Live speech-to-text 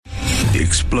The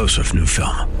explosive new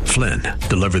film, Flynn,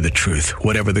 deliver the truth,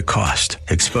 whatever the cost,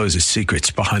 exposes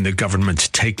secrets behind the government's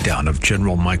takedown of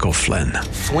General Michael Flynn.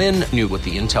 Flynn knew what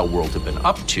the intel world had been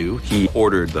up to. He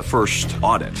ordered the first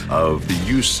audit of the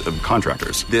use of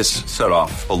contractors. This set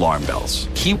off alarm bells.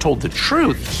 He told the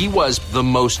truth. He was the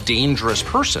most dangerous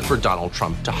person for Donald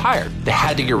Trump to hire. They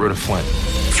had to get rid of Flynn.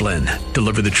 Flynn,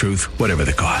 deliver the truth, whatever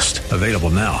the cost. Available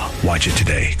now. Watch it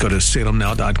today. Go to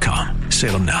salemnow.com.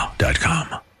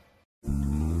 salemnow.com.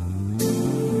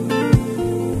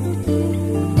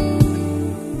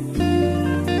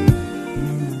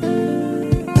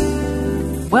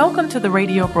 Welcome to the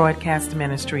radio broadcast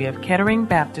ministry of Kettering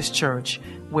Baptist Church,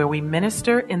 where we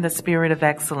minister in the spirit of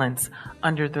excellence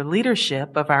under the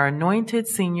leadership of our anointed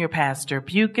senior pastor,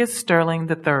 Bucus Sterling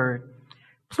III.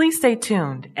 Please stay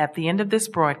tuned at the end of this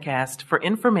broadcast for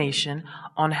information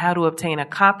on how to obtain a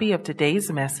copy of today's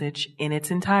message in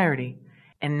its entirety.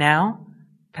 And now,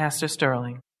 Pastor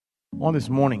Sterling. Well, this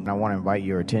morning, I want to invite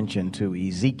your attention to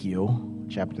Ezekiel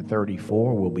chapter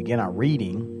 34. We'll begin our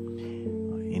reading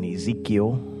in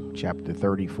Ezekiel chapter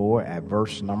 34 at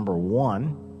verse number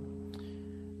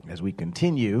 1 as we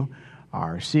continue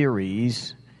our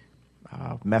series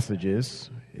of messages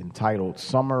entitled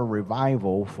Summer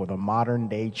Revival for the Modern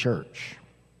Day Church.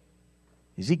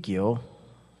 Ezekiel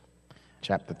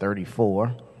chapter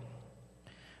 34,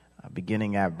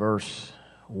 beginning at verse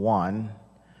 1,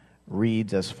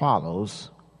 reads as follows: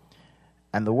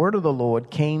 "And the word of the Lord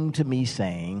came to me,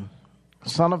 saying,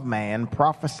 Son of man,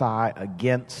 prophesy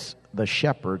against the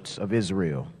shepherds of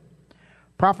Israel.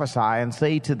 Prophesy and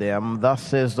say to them, Thus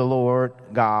says the Lord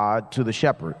God to the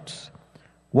shepherds,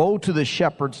 Woe to the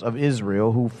shepherds of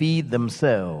Israel who feed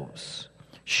themselves.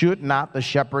 Should not the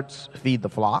shepherds feed the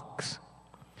flocks?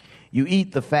 You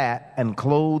eat the fat and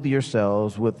clothe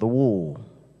yourselves with the wool.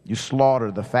 You slaughter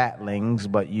the fatlings,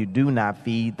 but you do not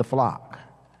feed the flock.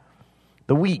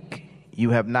 The weak you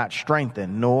have not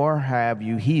strengthened, nor have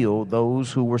you healed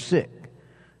those who were sick,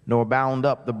 nor bound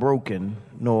up the broken,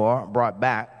 nor brought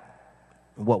back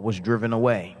what was driven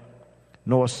away,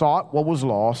 nor sought what was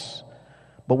lost,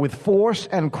 but with force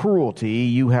and cruelty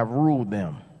you have ruled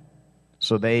them.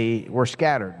 So they were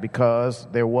scattered because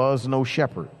there was no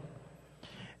shepherd,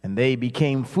 and they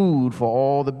became food for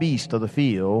all the beasts of the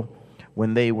field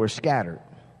when they were scattered.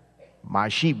 My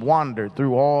sheep wandered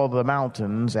through all the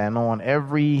mountains and on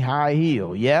every high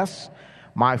hill. Yes,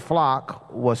 my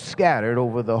flock was scattered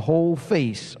over the whole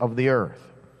face of the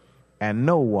earth, and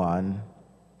no one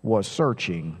was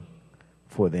searching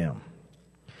for them."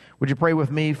 Would you pray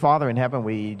with me? Father in heaven,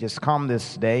 we just come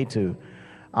this day to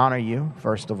honor you,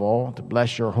 first of all, to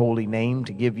bless your holy name,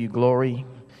 to give you glory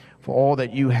for all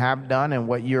that you have done and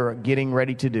what you're getting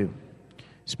ready to do.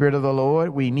 Spirit of the Lord,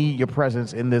 we need your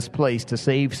presence in this place to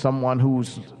save someone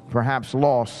who's perhaps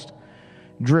lost,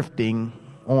 drifting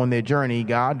on their journey.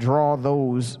 God, draw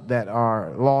those that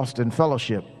are lost in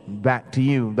fellowship back to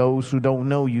you. Those who don't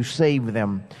know you, save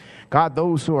them. God,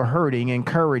 those who are hurting,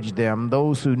 encourage them.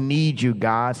 Those who need you,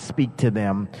 God, speak to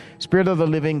them. Spirit of the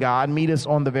living God, meet us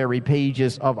on the very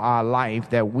pages of our life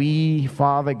that we,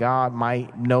 Father God,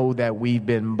 might know that we've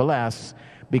been blessed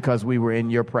because we were in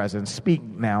your presence. Speak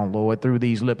now, Lord, through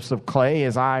these lips of clay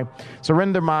as I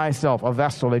surrender myself, a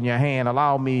vessel in your hand.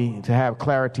 Allow me to have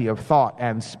clarity of thought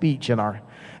and speech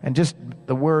and just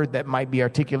the word that might be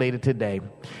articulated today,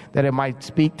 that it might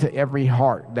speak to every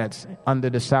heart that's under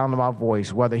the sound of my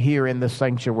voice, whether here in the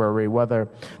sanctuary, whether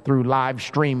through live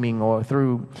streaming or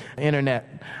through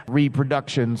internet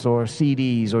reproductions or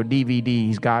CDs or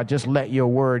DVDs. God, just let your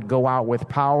word go out with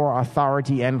power,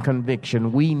 authority, and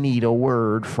conviction. We need a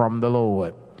word from the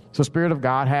Lord. So, Spirit of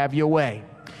God, have your way.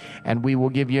 And we will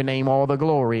give your name all the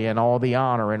glory and all the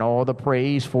honor and all the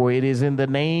praise, for it is in the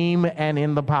name and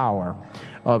in the power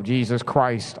of Jesus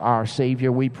Christ, our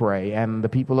Savior, we pray. And the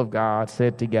people of God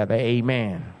said together,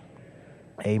 amen.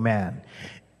 Amen.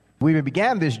 We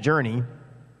began this journey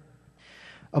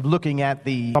of looking at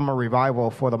the summer revival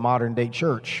for the modern day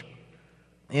church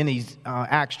in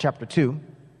Acts chapter 2.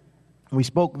 We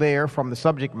spoke there from the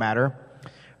subject matter,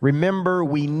 remember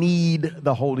we need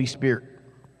the Holy Spirit.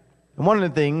 And one of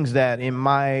the things that in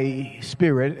my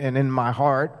spirit and in my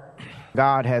heart,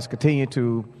 God has continued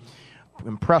to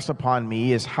impress upon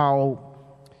me is how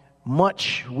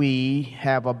much we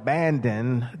have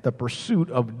abandoned the pursuit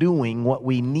of doing what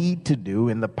we need to do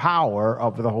in the power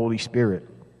of the Holy Spirit.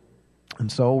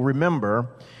 And so remember,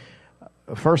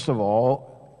 first of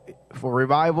all, for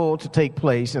revival to take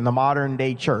place in the modern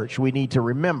day church, we need to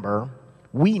remember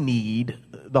we need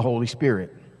the Holy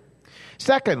Spirit.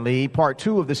 Secondly, part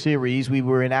 2 of the series, we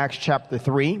were in Acts chapter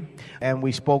 3, and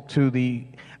we spoke to the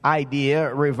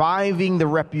idea, reviving the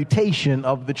reputation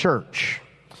of the church.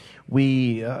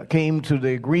 We came to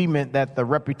the agreement that the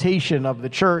reputation of the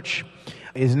church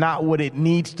is not what it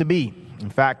needs to be. In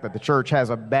fact, that the church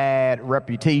has a bad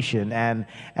reputation. And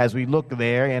as we look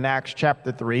there in Acts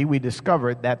chapter 3, we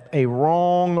discovered that a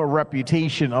wrong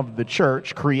reputation of the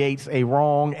church creates a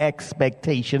wrong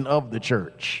expectation of the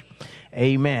church.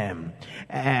 Amen.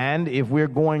 And if we're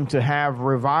going to have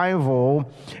revival,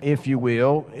 if you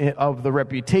will, of the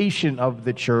reputation of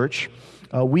the church,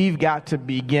 we've got to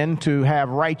begin to have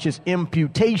righteous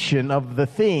imputation of the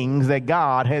things that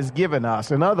God has given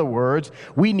us. In other words,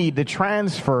 we need to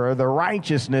transfer the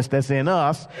righteousness that's in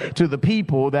us to the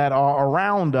people that are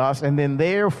around us. And then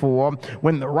therefore,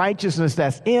 when the righteousness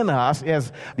that's in us,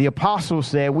 as the apostle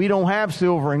said, we don't have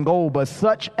silver and gold, but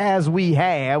such as we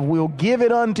have, we'll give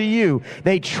it unto you.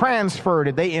 They transferred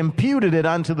it. They imputed it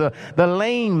unto the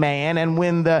lame man. And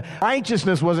when the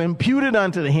righteousness was imputed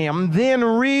unto him, then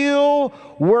real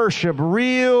worship,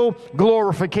 real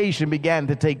glorification began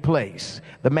to take place.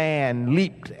 The man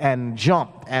leaped and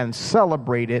jumped and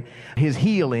celebrated his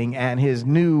healing and his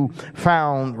new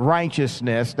found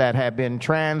righteousness that had been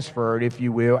transferred, if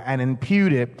you will, and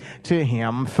imputed to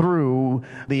him through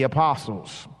the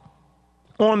apostles.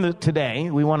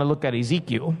 Today, we want to look at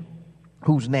Ezekiel,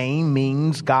 whose name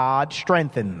means God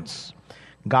strengthens.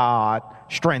 God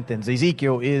strengthens.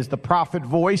 Ezekiel is the prophet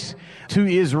voice to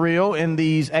Israel in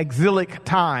these exilic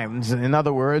times. In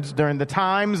other words, during the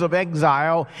times of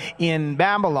exile in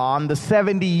Babylon, the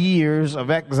 70 years of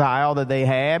exile that they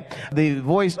had, the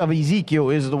voice of Ezekiel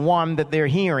is the one that they're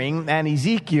hearing. And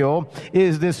Ezekiel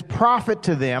is this prophet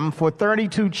to them for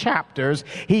 32 chapters.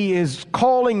 He is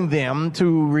calling them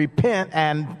to repent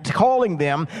and calling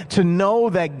them to know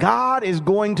that God is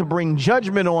going to bring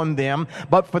judgment on them.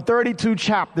 But for 32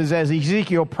 chapters, as Ezekiel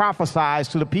prophesies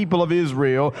to the people of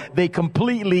Israel, they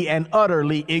completely and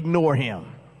utterly ignore him.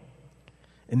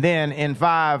 And then in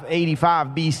 585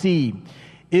 BC,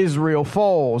 Israel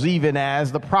falls, even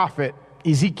as the prophet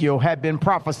Ezekiel had been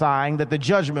prophesying that the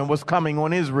judgment was coming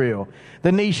on Israel.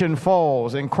 The nation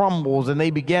falls and crumbles, and they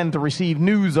begin to receive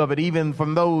news of it, even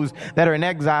from those that are in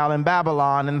exile in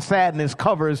Babylon, and sadness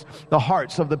covers the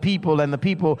hearts of the people, and the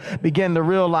people begin to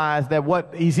realize that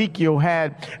what Ezekiel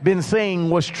had been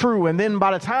saying was true. And then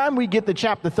by the time we get to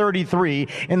chapter 33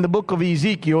 in the book of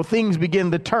Ezekiel, things begin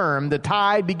to turn, the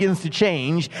tide begins to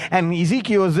change, and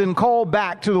Ezekiel is then called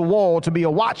back to the wall to be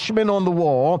a watchman on the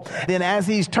wall. Then as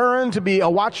he's turned to be a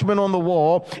watchman on the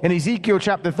wall in Ezekiel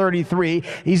chapter 33,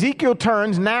 Ezekiel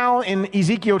turns now in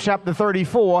Ezekiel chapter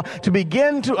 34 to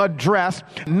begin to address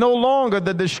no longer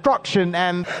the destruction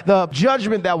and the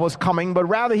judgment that was coming, but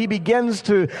rather he begins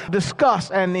to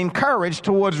discuss and encourage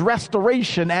towards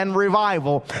restoration and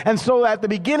revival. And so at the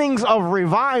beginnings of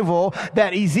revival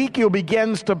that Ezekiel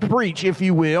begins to preach, if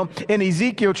you will, in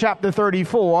Ezekiel chapter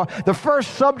 34, the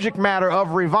first subject matter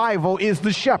of revival is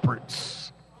the shepherds.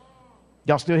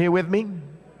 Y'all still here with me?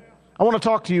 I want to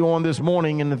talk to you on this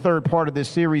morning in the third part of this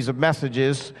series of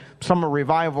messages, Summer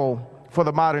Revival for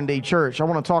the Modern Day Church. I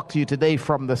want to talk to you today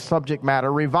from the subject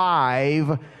matter,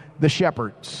 Revive the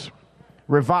Shepherds.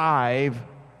 Revive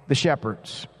the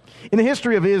Shepherds. In the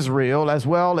history of Israel, as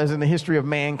well as in the history of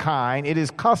mankind, it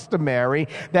is customary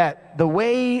that the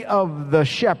way of the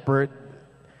shepherd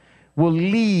will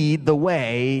lead the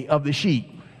way of the sheep.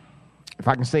 If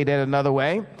I can say that another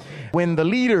way, when the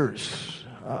leaders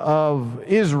of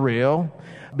Israel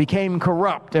became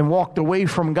corrupt and walked away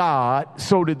from God,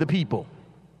 so did the people.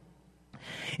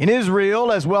 In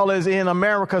Israel, as well as in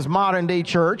America's modern day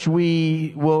church,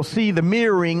 we will see the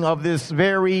mirroring of this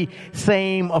very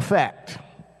same effect.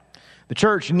 The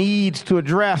church needs to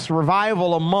address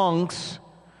revival amongst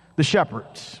the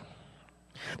shepherds.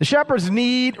 The shepherds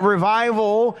need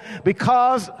revival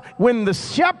because when the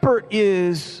shepherd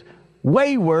is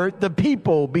wayward, the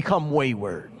people become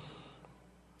wayward.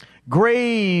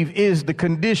 Grave is the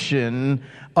condition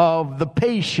of the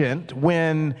patient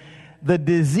when the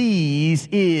disease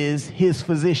is his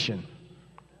physician.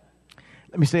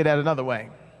 Let me say that another way.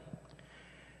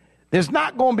 There's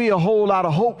not going to be a whole lot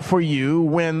of hope for you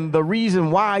when the reason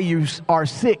why you are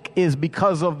sick is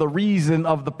because of the reason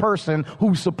of the person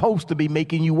who's supposed to be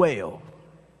making you well.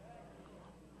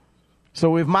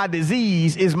 So if my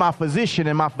disease is my physician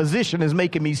and my physician is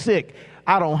making me sick,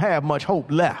 I don't have much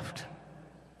hope left.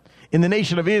 In the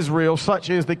nation of Israel, such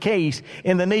is the case.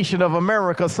 In the nation of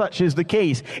America, such is the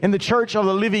case. In the church of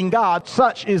the living God,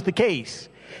 such is the case.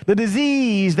 The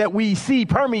disease that we see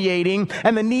permeating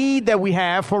and the need that we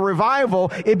have for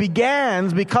revival, it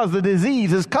begins because the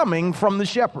disease is coming from the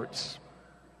shepherds.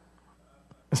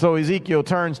 So Ezekiel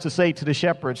turns to say to the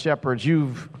shepherds,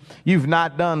 you've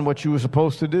not done what you were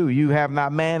supposed to do. You have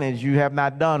not managed. You have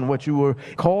not done what you were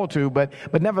called to. But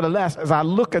nevertheless, as I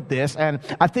look at this, and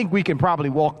I think we can probably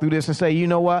walk through this and say, you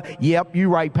know what? Yep, you're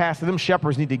right, Pastor. Them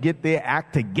shepherds need to get their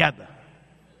act together.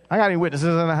 I got any witnesses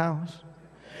in the house?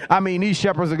 I mean, these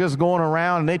shepherds are just going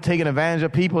around and they're taking advantage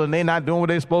of people and they're not doing what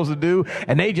they're supposed to do.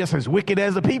 And they just as wicked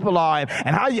as the people are.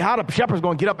 And how the shepherds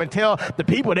going to get up and tell the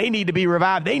people they need to be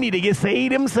revived? They need to get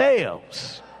saved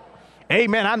themselves.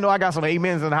 Amen. I know I got some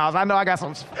amens in the house. I know I got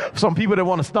some people that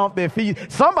want to stomp their feet.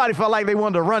 Somebody felt like they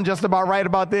wanted to run just about right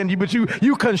about then, but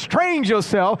you constrained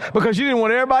yourself because you didn't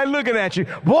want everybody looking at you.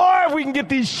 Boy, if we can get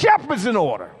these shepherds in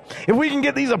order, if we can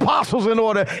get these apostles in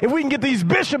order, if we can get these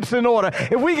bishops in order,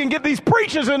 if we can get these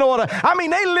preachers in order, I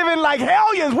mean, they living like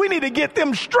hellions. We need to get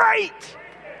them straight.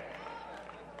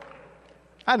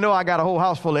 I know I got a whole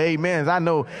house full of amens. I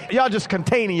know y'all just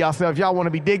containing yourselves. Y'all want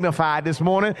to be dignified this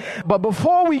morning. But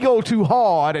before we go too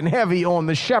hard and heavy on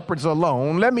the shepherds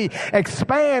alone, let me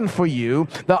expand for you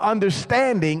the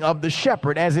understanding of the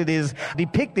shepherd as it is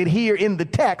depicted here in the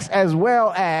text, as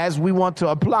well as we want to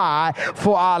apply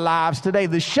for our lives today.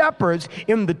 The shepherds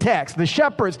in the text, the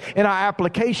shepherds in our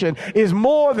application is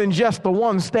more than just the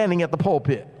one standing at the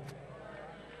pulpit.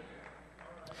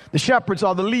 The shepherds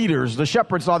are the leaders. The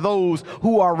shepherds are those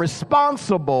who are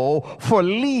responsible for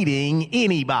leading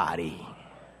anybody.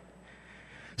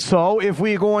 So if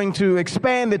we're going to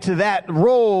expand it to that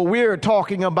role, we're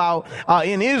talking about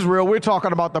in Israel, we're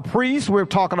talking about the priests, we're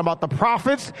talking about the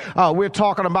prophets, we're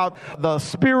talking about the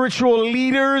spiritual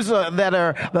leaders that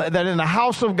are in the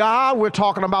house of God. We're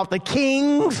talking about the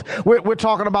kings. We're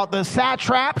talking about the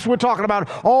satraps. We're talking about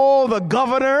all the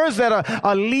governors that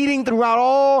are leading throughout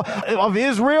all of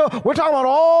Israel. We're talking about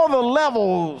all the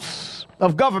levels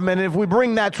of government. And if we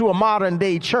bring that to a modern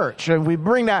day church, and we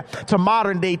bring that to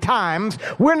modern day times,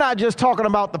 we're not just talking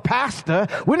about the pastor.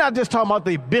 We're not just talking about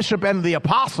the bishop and the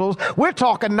apostles. We're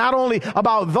talking not only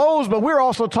about those, but we're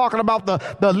also talking about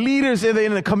the leaders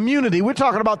in the community. We're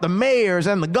talking about the mayors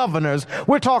and the governors.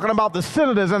 We're talking about the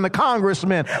senators and the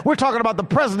congressmen. We're talking about the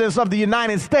presidents of the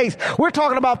United States. We're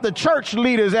talking about the church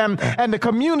leaders and the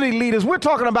community leaders. We're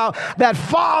talking about that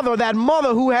father, that mother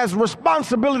who has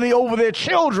responsibility over their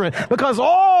children, because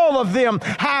all of them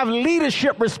have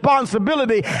leadership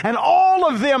responsibility, and all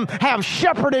of them have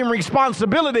shepherding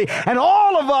responsibility, and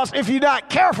all of us, if you're not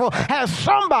careful, has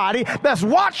somebody that's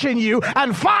watching you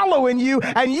and following you,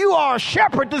 and you are a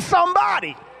shepherd to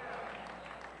somebody.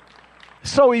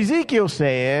 So Ezekiel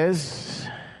says,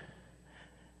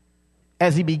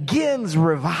 as he begins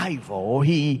revival,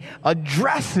 he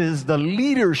addresses the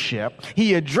leadership,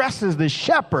 he addresses the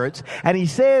shepherds, and he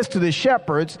says to the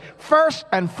shepherds, first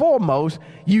and foremost,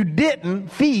 you didn't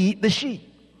feed the sheep.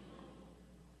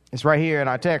 It's right here in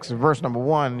our text, verse number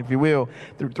 1, if you will,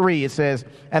 through 3. It says,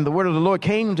 and the word of the Lord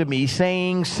came to me,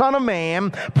 saying, Son of man,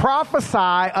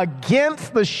 prophesy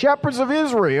against the shepherds of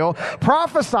Israel.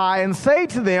 Prophesy and say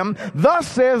to them, thus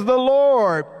says the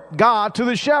Lord God to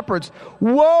the shepherds.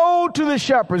 Woe to the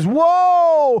shepherds.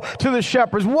 Woe to the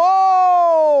shepherds.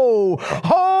 Woe.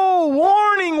 Oh,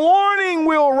 warning, warning,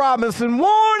 Will Robinson.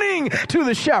 Warning to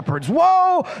the shepherds.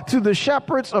 Woe to the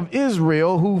shepherds of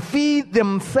Israel who feed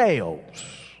themselves.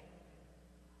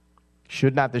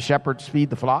 Should not the shepherds feed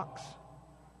the flocks?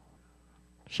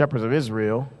 Shepherds of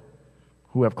Israel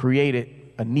who have created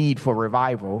a need for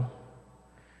revival.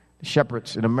 The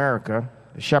shepherds in America,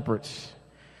 the shepherds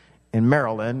in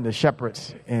Maryland, the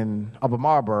shepherds in Upper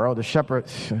Marlboro, the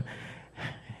shepherds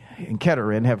in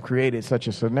Kettering have created such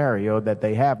a scenario that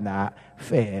they have not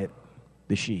fed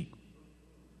the sheep.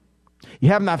 You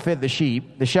have not fed the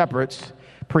sheep, the shepherds,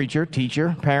 preacher,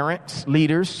 teacher, parents,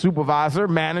 leaders, supervisor,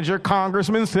 manager,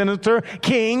 congressman, senator,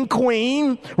 king,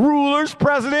 queen, rulers,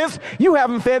 presidents. You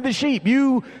haven't fed the sheep.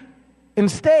 You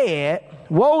instead,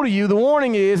 woe to you, the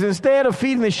warning is, instead of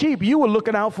feeding the sheep, you were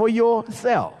looking out for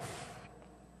yourself.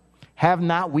 Have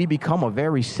not we become a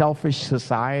very selfish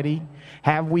society?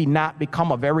 Have we not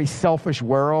become a very selfish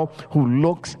world who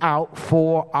looks out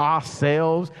for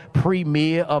ourselves,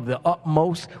 premier of the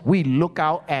utmost? We look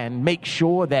out and make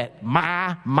sure that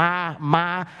my,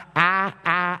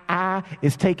 I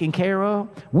is taken care of.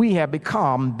 We have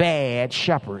become bad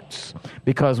shepherds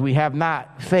because we have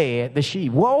not fed the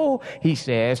sheep. Woe, he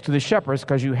says, to the shepherds,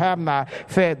 because you have not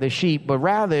fed the sheep, but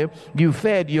rather you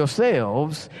fed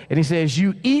yourselves. And he says,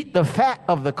 you eat the fat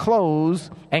of the clothes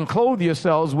and clothe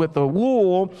yourselves with the wool.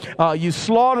 You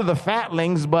slaughter the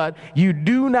fatlings, but you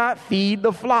do not feed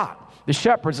the flock. The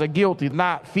shepherds are guilty of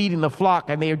not feeding the flock,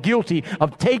 and they are guilty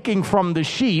of taking from the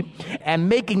sheep and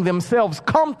making themselves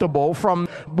comfortable from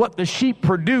what the sheep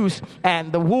produce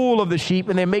and the wool of the sheep,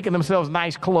 and they're making themselves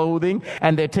nice clothing,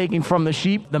 and they're taking from the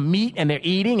sheep the meat, and they're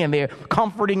eating, and they're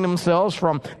comforting themselves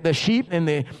from the sheep in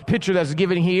the picture that's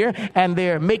given here, and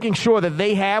they're making sure that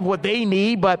they have what they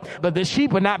need, but the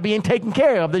sheep are not being taken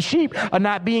care of. The sheep are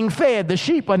not being fed. The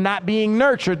sheep are not being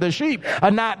nurtured. The sheep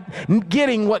are not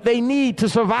getting what they need to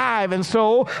survive. And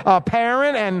so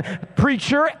parent and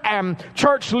preacher and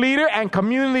church leader and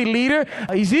community leader,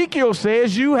 Ezekiel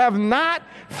says, you have not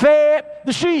fed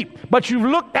the sheep, but you've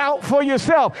looked out for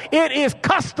yourself. It is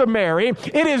customary,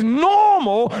 it is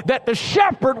normal that the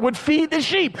shepherd would feed the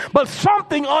sheep, but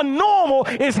something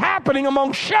unnormal is happening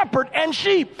among shepherd and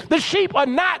sheep. The sheep are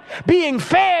not being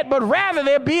fed, but rather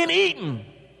they're being eaten.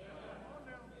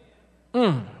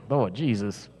 Lord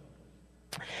Jesus.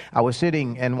 I was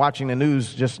sitting and watching the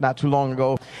news just not too long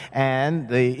ago, and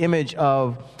the image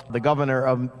of the governor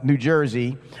of New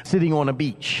Jersey sitting on a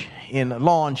beach in a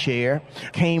lawn chair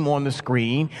came on the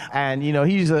screen. And,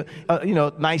 he's a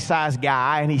nice sized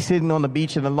guy, and he's sitting on the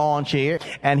beach in a lawn chair,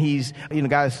 and he's,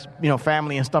 got his,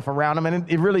 family and stuff around him.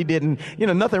 And it really didn't,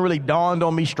 nothing really dawned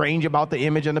on me strange about the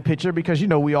image and the picture, because,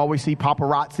 we always see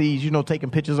paparazzis, taking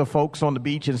pictures of folks on the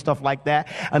beach and stuff like that,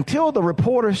 until the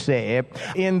reporter said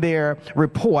in their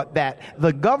report that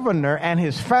the governor and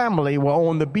his family were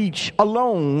on the beach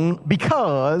alone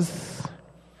because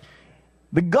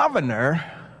the governor,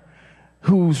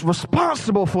 who's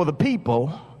responsible for the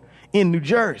people in New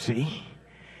Jersey,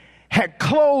 had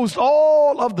closed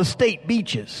all of the state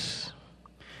beaches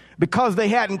because they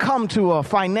hadn't come to a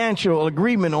financial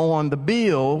agreement on the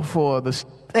bill for the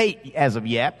state as of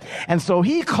yet. And so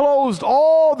he closed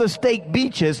all the state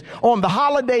beaches on the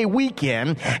holiday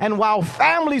weekend. And while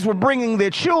families were bringing their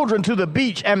children to the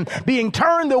beach and being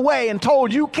turned away and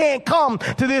told, you can't come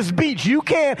to this beach, you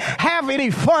can't have any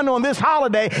fun on this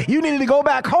holiday, you need to go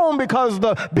back home because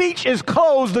the beach is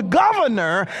closed, the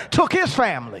governor took his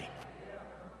family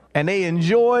and they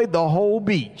enjoyed the whole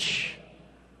beach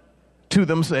to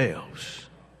themselves.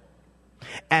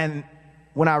 And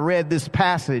when I read this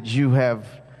passage, you have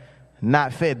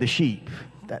not fed the sheep,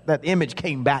 that image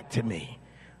came back to me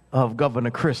of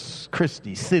Governor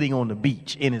Christie sitting on the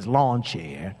beach in his lawn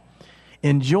chair,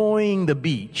 enjoying the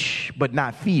beach, but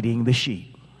not feeding the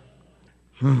sheep.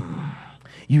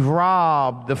 You've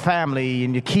robbed the family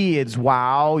and your kids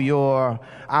while you're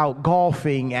out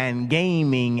golfing and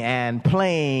gaming and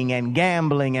playing and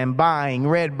gambling and buying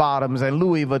red bottoms and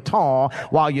Louis Vuitton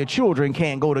while your children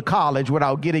can't go to college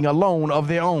without getting a loan of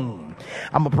their own.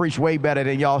 I'm going to preach way better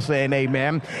than y'all saying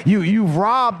amen. You've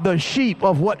robbed the sheep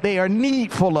of what they are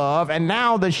needful of, and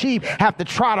now the sheep have to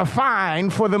try to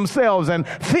find for themselves and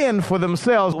fend for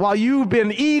themselves. While you've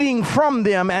been eating from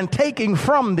them and taking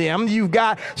from them, you've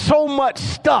got so much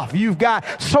stuff. You've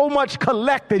got so much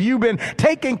collected. You've been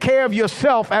taking care of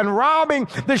yourself and robbing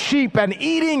the sheep and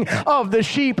eating of the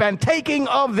sheep and taking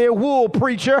of their wool.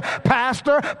 Preacher,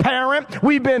 pastor, parent,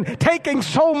 we've been taking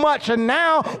so much, and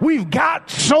now we've got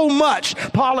so much.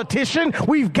 Politician,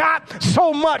 we've got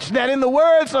so much that, in the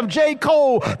words of J.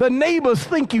 Cole, the neighbors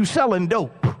think you selling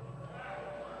dope.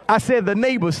 I said the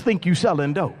neighbors think you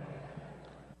selling dope.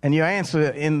 And your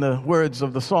answer, in the words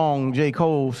of the song, J.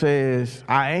 Cole says,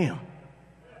 I am.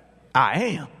 I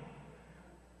am.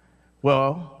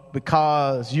 Well,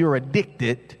 because you're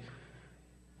addicted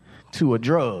to a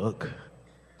drug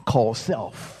called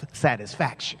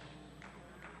self-satisfaction.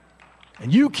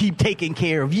 And you keep taking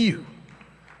care of you,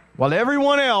 while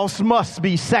everyone else must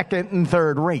be second and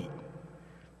third rate.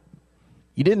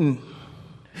 You didn't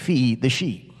feed the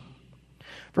sheep.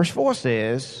 Verse 4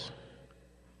 says,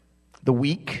 the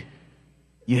weak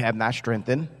you have not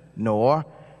strengthened, nor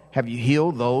have you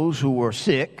healed those who were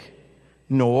sick,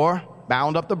 nor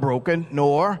bound up the broken,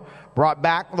 nor brought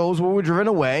back those who were driven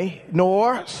away,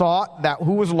 nor sought that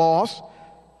who was lost,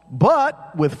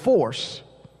 but with force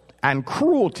and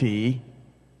cruelty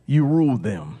you ruled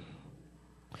them.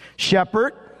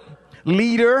 Shepherd,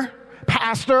 leader,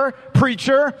 pastor,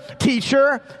 preacher,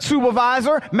 teacher,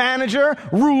 supervisor, manager,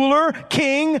 ruler,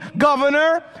 king,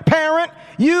 governor, parent,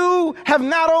 you have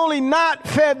not only not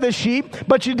fed the sheep,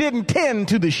 but you didn't tend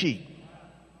to the sheep.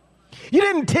 You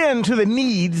didn't tend to the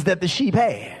needs that the sheep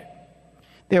had.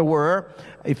 There were,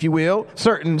 if you will,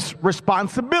 certain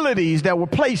responsibilities that were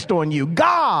placed on you.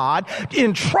 God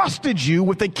entrusted you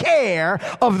with the care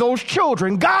of those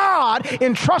children. God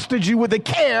entrusted you with the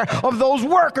care of those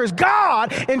workers.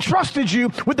 God entrusted you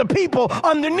with the people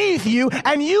underneath you,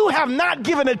 and you have not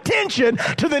given attention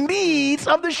to the needs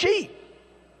of the sheep.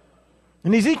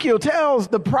 And Ezekiel tells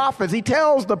the prophets, he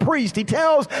tells the priests, he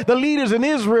tells the leaders in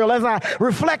Israel, as I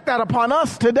reflect that upon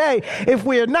us today, if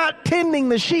we're not tending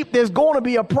the sheep, there's going to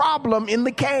be a problem in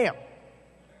the camp.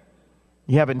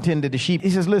 You haven't tended the sheep.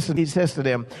 He says, listen, he says to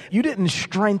them, you didn't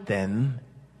strengthen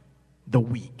the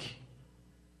weak.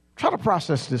 Try to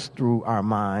process this through our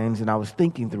minds, and I was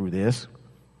thinking through this.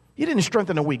 You didn't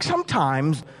strengthen the weak.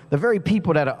 Sometimes the very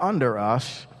people that are under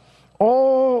us,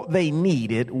 all they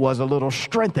needed was a little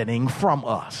strengthening from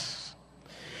us.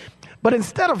 But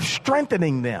instead of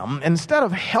strengthening them, instead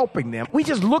of helping them, we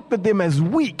just looked at them as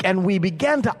weak, and we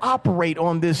began to operate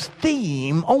on this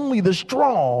theme, only the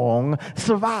strong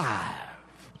survive.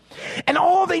 And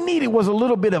all they needed was a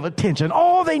little bit of attention.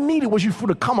 All they needed was you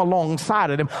to come alongside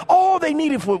of them. All they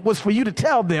needed was for you to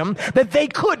tell them that they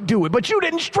could do it. But you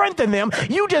didn't strengthen them.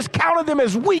 You just counted them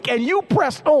as weak, and you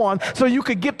pressed on so you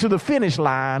could get to the finish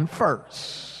line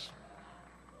first.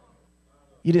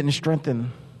 You didn't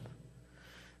strengthen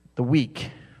the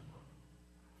weak,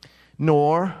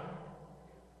 nor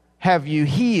have you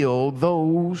healed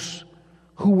those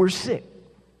who were sick.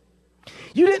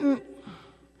 You didn't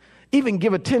even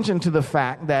give attention to the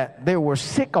fact that there were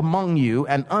sick among you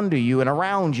and under you and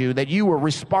around you that you were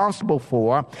responsible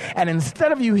for. And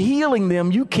instead of you healing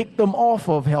them, you kicked them off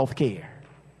of health care.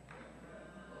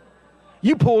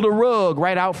 You pulled a rug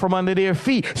right out from under their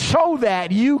feet so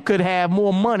that you could have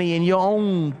more money in your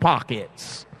own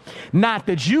pockets. Not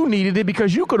that you needed it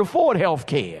because you could afford health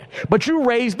care, but you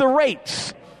raised the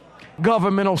rates.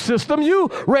 Governmental system, you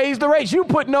raised the rates. You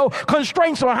put no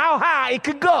constraints on how high it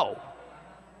could go.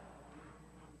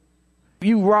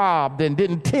 You robbed and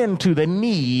didn't tend to the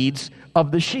needs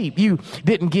of the sheep. You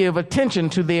didn't give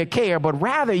attention to their care, but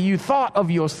rather you thought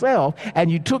of yourself and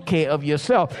you took care of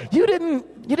yourself. You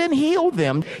didn't heal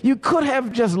them. You could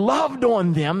have just loved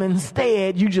on them.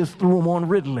 Instead, you just threw them on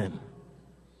Ritalin.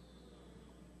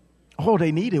 All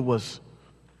they needed was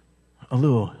a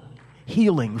little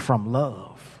healing from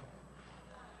love.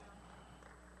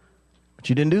 But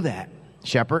you didn't do that,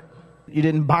 shepherd. You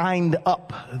didn't bind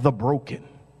up the broken.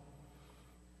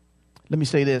 Let me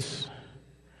say this.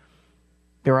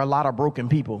 There are a lot of broken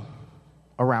people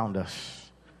around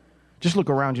us. Just look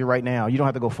around you right now. You don't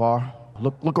have to go far.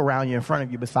 Look around you, in front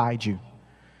of you, beside you.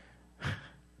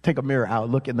 Take a mirror out.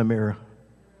 Look in the mirror.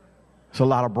 There's a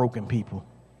lot of broken people.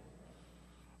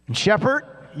 And shepherd,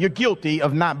 you're guilty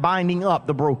of not binding up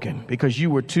the broken because you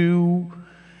were too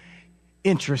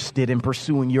interested in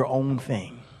pursuing your own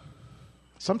thing.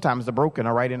 Sometimes the broken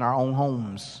are right in our own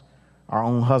homes. Our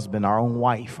own husband, our own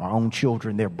wife, our own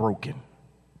children, they're broken.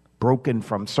 Broken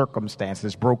from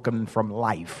circumstances, broken from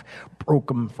life,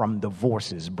 broken from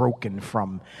divorces, broken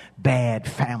from bad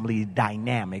family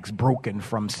dynamics, broken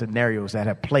from scenarios that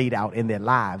have played out in their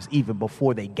lives even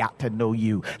before they got to know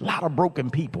you. A lot of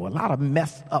broken people, a lot of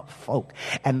messed up folk.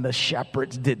 And the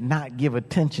shepherds did not give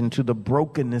attention to the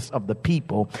brokenness of the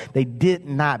people. They did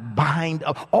not bind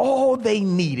up. All they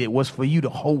needed was for you to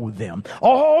hold them.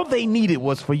 All they needed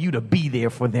was for you to be there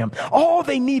for them. All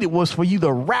they needed was for you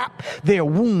to wrap their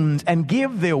wounds and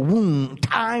give their wound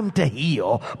time to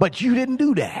heal, but you didn't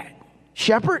do that.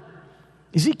 Shepherd,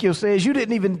 Ezekiel says you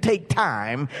didn't even take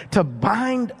time to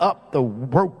bind up the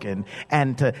broken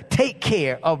and to take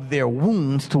care of their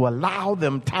wounds to allow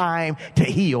them time to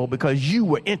heal because you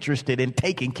were interested in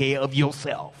taking care of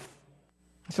yourself.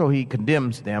 So he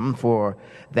condemns them for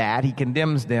that. He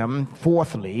condemns them,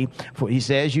 fourthly, for he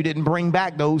says you didn't bring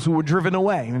back those who were driven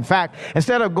away. In fact,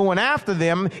 instead of going after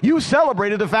them, you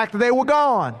celebrated the fact that they were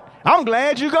gone. I'm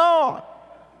glad you're gone.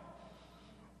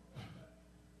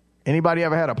 Anybody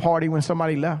ever had a party when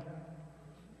somebody left?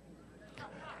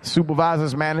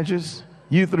 Supervisors, managers,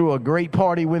 you threw a great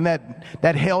party when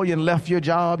that hellion left your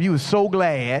job. You were so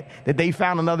glad that they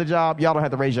found another job. Y'all don't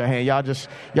have to raise your hand.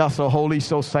 Y'all so holy,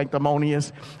 so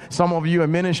sanctimonious. Some of you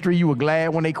in ministry, you were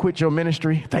glad when they quit your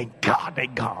ministry. Thank God they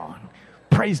gone.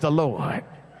 Praise the Lord.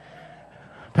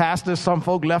 Pastors, some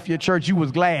folk left your church. You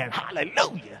was glad.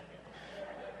 Hallelujah.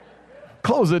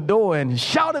 Close the door and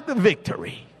shouted the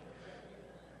victory.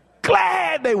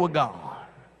 Glad they were gone.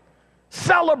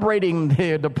 Celebrating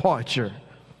their departure.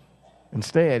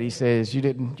 Instead, he says, you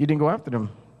didn't go after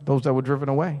them, those that were driven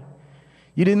away.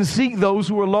 You didn't seek those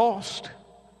who were lost.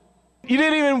 You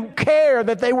didn't even care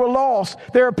that they were lost.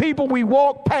 There are people we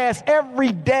walk past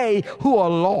every day who are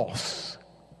lost.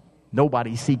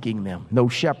 Nobody's seeking them. No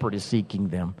shepherd is seeking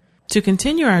them. To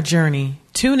continue our journey,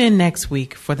 tune in next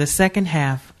week for the second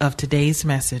half of today's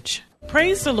message.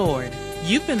 Praise the Lord.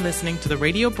 You've been listening to the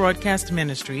radio broadcast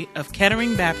ministry of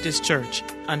Kettering Baptist Church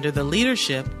under the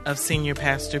leadership of Senior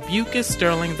Pastor Bucus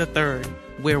Sterling III,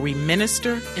 where we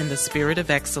minister in the spirit of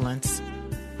excellence.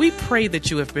 We pray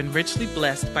that you have been richly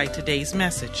blessed by today's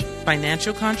message.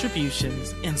 Financial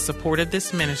contributions in support of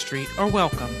this ministry are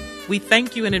welcome. We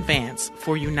thank you in advance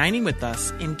for uniting with us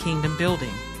in kingdom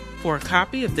building. For a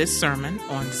copy of this sermon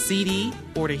on CD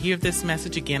or to hear this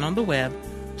message again on the web,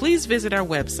 please visit our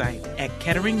website at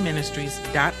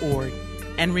ketteringministries.org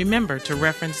and remember to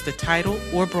reference the title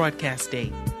or broadcast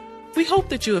date. We hope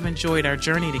that you have enjoyed our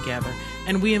journey together,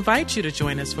 and we invite you to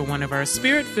join us for one of our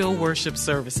Spirit-filled worship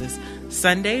services,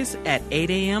 Sundays at 8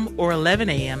 a.m. or 11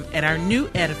 a.m. at our new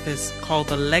edifice called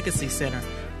the Legacy Center,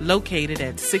 located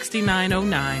at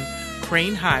 6909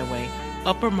 Crane Highway,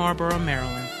 Upper Marlboro,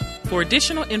 Maryland. For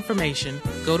additional information,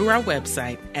 go to our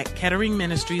website at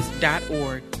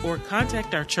ketteringministries.org or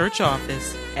contact our church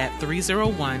office at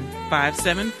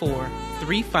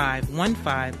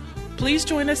 301-574-3515. Please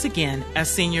join us again as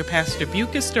Senior Pastor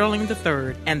Bucas Sterling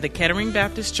III and the Kettering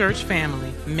Baptist Church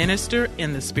family minister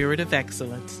in the spirit of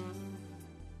excellence.